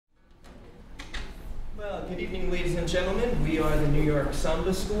Well, good evening, ladies and gentlemen. We are the New York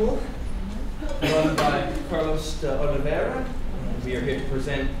Samba School, run by Carlos de Oliveira. We are here to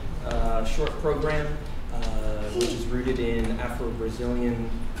present a short program which is rooted in Afro-Brazilian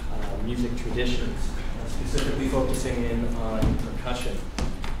music traditions, specifically focusing in on percussion.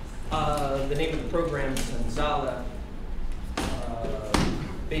 The name of the program, Senzala,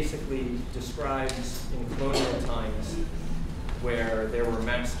 basically describes in colonial times where there were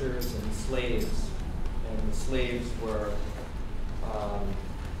masters and slaves, and the slaves were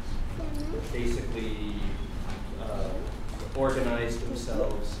basically organized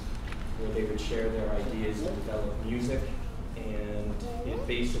themselves where they would share their ideas and develop music, and it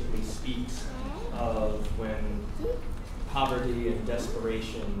basically speaks of when poverty and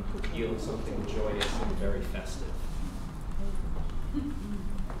desperation yield something joyous and very festive.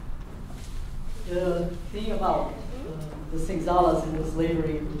 The thing about the Senzalas and the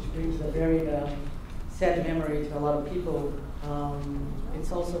slavery, which brings a very sad memory to a lot of people,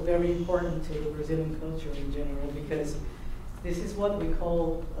 it's also very important to Brazilian culture in general, because this is what we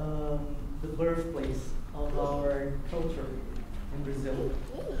call the birthplace of our culture in Brazil.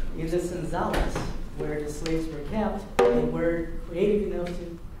 In the Senzalas, where the slaves were kept, they were creative enough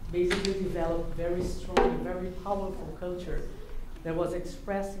to basically develop very strong, very powerful culture that was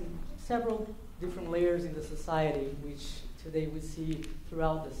expressed in several different layers in the society, which today we see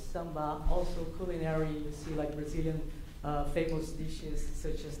throughout the samba. Also culinary, you see like Brazilian famous dishes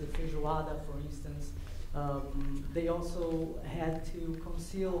such as the feijoada, for instance. They also had to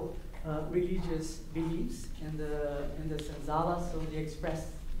conceal religious beliefs in the Senzala, so they expressed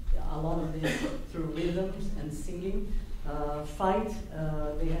a lot of this through rhythms and singing. Fight,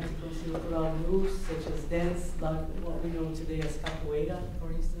 they had to conceal throughout moves such as dance, like what we know today as capoeira,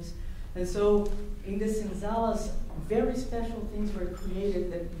 for instance. And so in the Senzalas, very special things were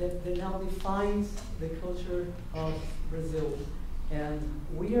created that now defines the culture of Brazil. And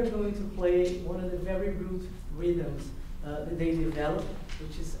we are going to play one of the very root rhythms that they developed,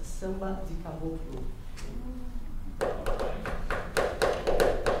 which is samba de caboclo.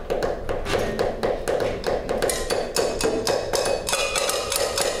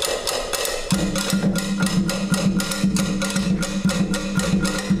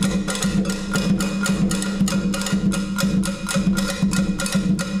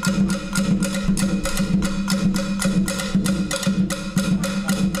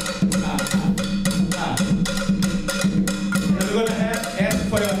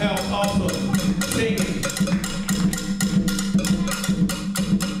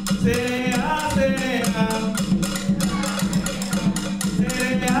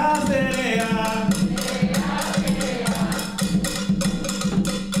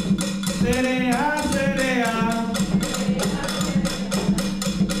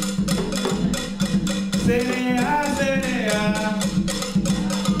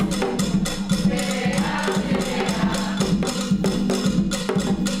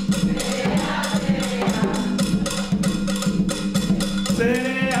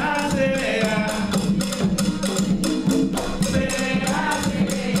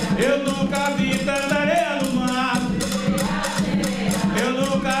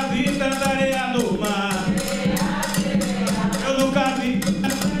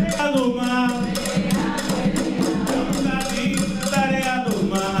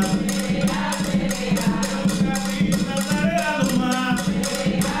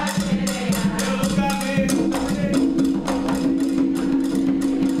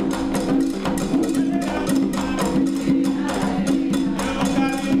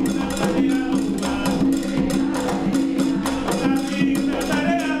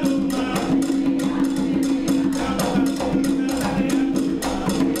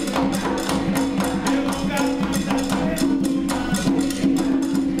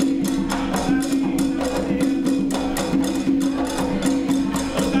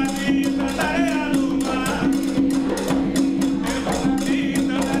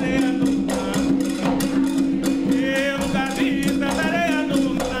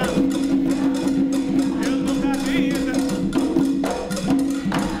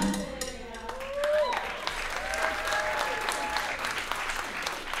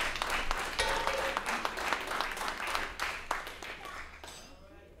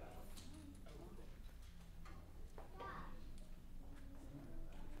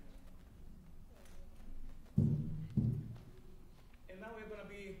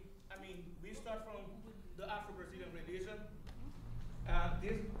 We start from the Afro-Brazilian religion.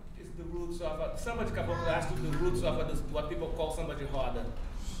 This is the roots of samba de caboclo, has to the roots of what people call samba de roda,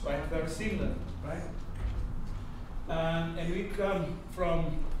 right? Very similar, right? And we come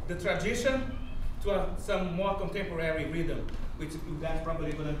from the tradition to some more contemporary rhythm, which you guys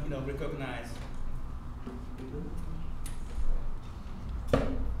probably gonna recognize.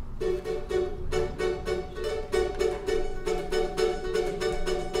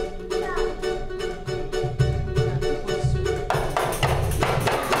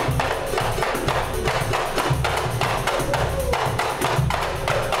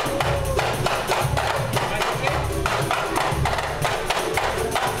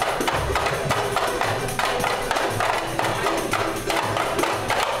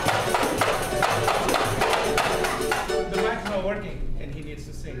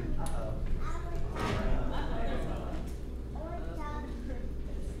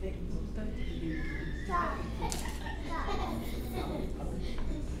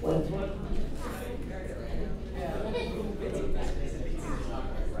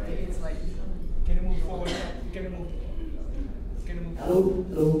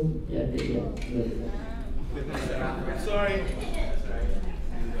 Sorry.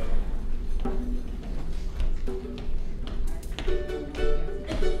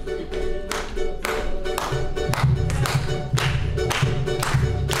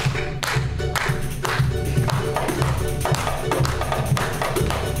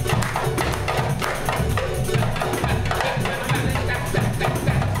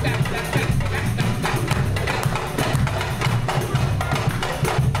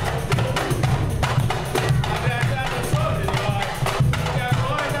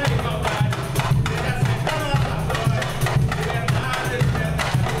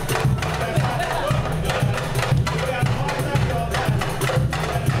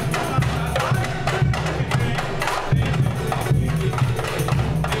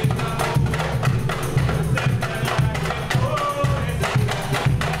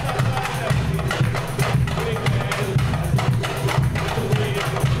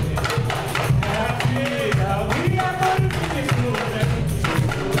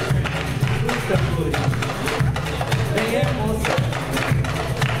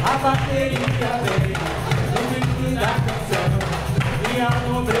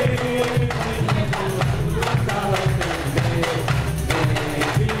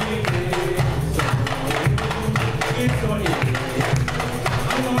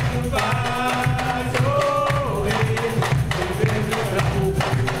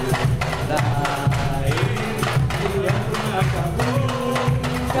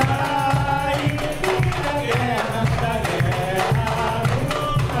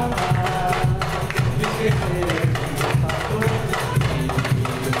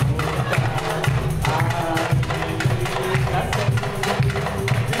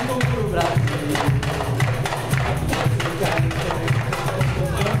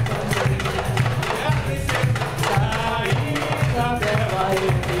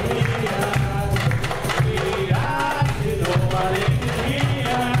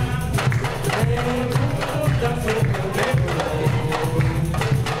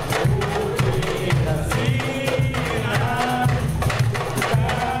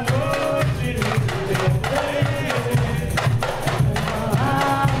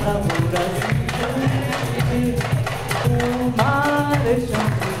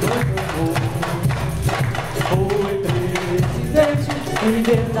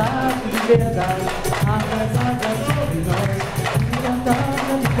 Liberdade, liberdade, atrasada sobre nós,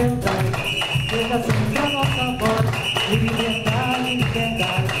 inventando liberdade, seja sempre a nossa voz. Liberdade,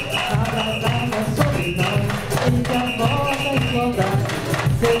 liberdade, atrasada sobre nós, e que a nossa igualdade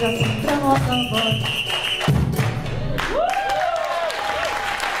seja sempre a nossa voz.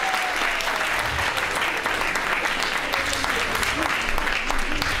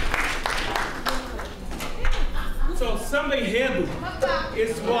 So samba enredo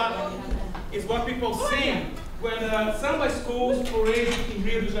is what people sing when samba schools parade in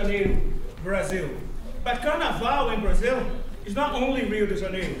Rio de Janeiro, Brazil. But Carnaval in Brazil is not only Rio de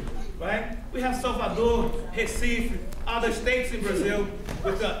Janeiro, right? We have Salvador, Recife, other states in Brazil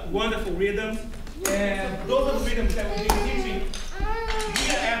with wonderful rhythms. And those are the rhythms that we've been teaching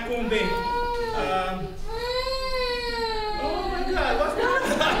here at Cumbe. Oh my God, what's going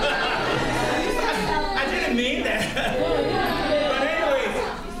on? I didn't mean that. But anyways,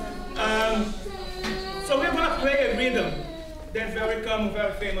 so we're going to play a rhythm that's very common,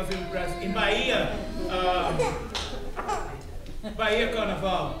 very famous in Brazil, in Bahia, Bahia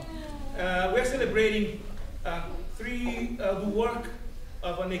Carnaval. We're celebrating the work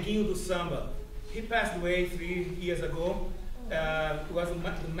of a Neguinho do Samba. He passed away 3 years ago. He was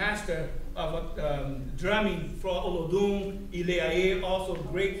the master of drumming for Olodum, Ileaê, also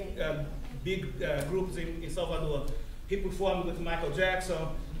great big groups in Salvador. He performed with Michael Jackson,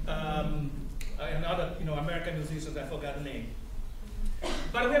 and other American musicians, I forgot the name.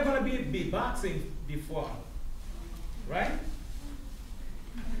 But we're going to be beatboxing before, right?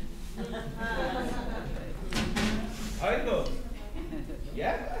 How it goes?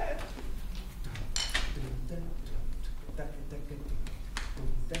 Yeah, go ahead.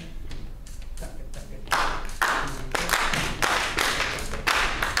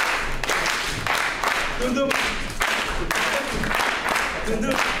 Tunduk. Tunduk.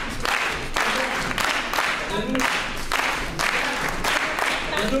 Tunduk.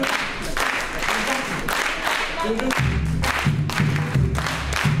 Tunduk.